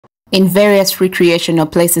In various recreational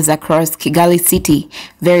places across Kigali city,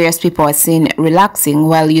 various people are seen relaxing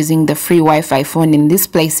while using the free Wi-Fi phone in these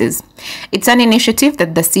places. It's an initiative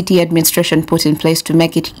that the city administration put in place to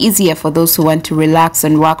make it easier for those who want to relax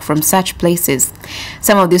and work from such places.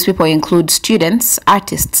 Some of these people include students,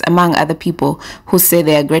 artists, among other people, who say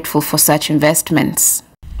they are grateful for such investments.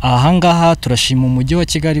 We are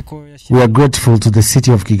grateful to the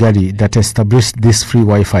city of Kigali that established this free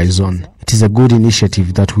Wi-Fi zone. It is a good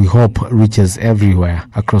initiative that we hope reaches everywhere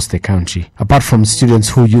across the country. Apart from students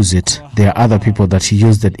who use it, there are other people that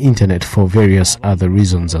use the internet for various other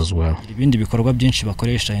reasons as well.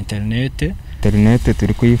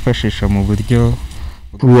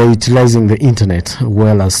 We are utilizing the internet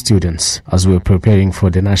well as students. As we are preparing for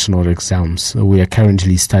the national exams, we are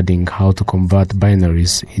currently studying how to convert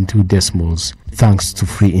binaries into decimals thanks to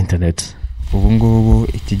free internet.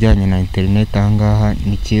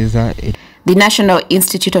 The National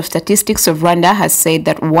Institute of Statistics of Rwanda has said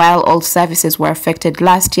that while all services were affected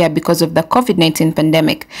last year because of the COVID-19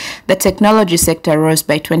 pandemic, the technology sector rose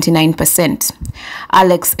by 29%.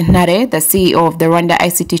 Alex Nare, the CEO of the Rwanda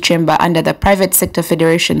ICT Chamber under the Private Sector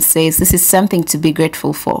Federation, says this is something to be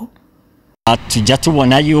grateful for. We usually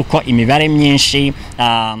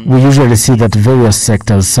see that various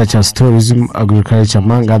sectors such as tourism, agriculture,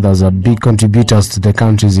 among others, are big contributors to the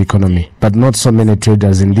country's economy. But not so many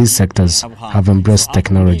traders in these sectors have embraced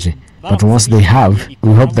technology. But once they have,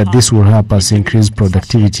 we hope that this will help us increase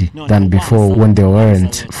productivity than before when they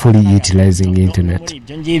weren't fully utilizing the internet.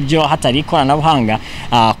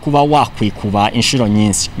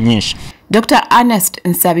 Dr. Ernest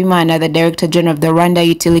Nsabimana, the Director General of the Rwanda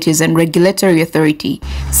Utilities and Regulatory Authority,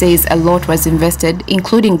 says a lot was invested,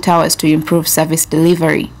 including towers, to improve service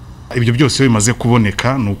delivery.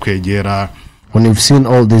 When we've seen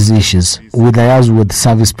all these issues, we liaise with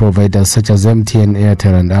service providers such as MTN,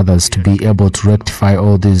 Airtel and others to be able to rectify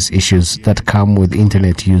all these issues that come with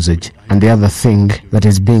internet usage. And the other thing that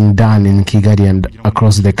is being done in Kigali and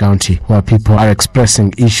across the country, where people are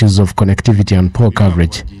expressing issues of connectivity and poor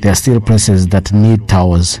coverage, there are still places that need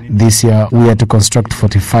towers. This year, we are to construct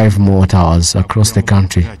 45 more towers across the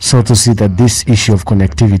country, so to see that this issue of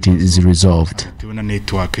connectivity is resolved.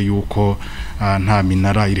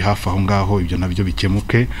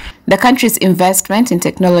 The country's investment in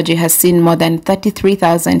technology has seen more than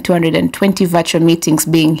 33,220 virtual meetings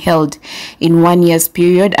being held in 1 year's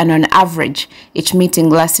period, and on average, each meeting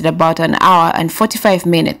lasted about an hour and 45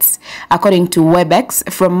 minutes. According to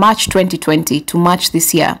WebEx, from March 2020 to March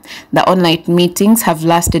this year, the online meetings have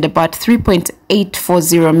lasted about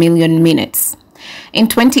 3.840 million minutes. In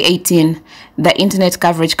 2018, the internet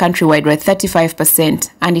coverage countrywide was 35%,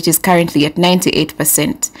 and it is currently at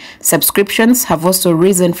 98%. Subscriptions have also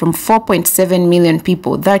risen from 4.7 million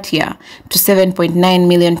people that year to 7.9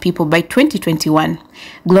 million people by 2021.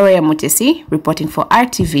 Gloria Mutesi reporting for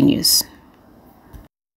RTV News.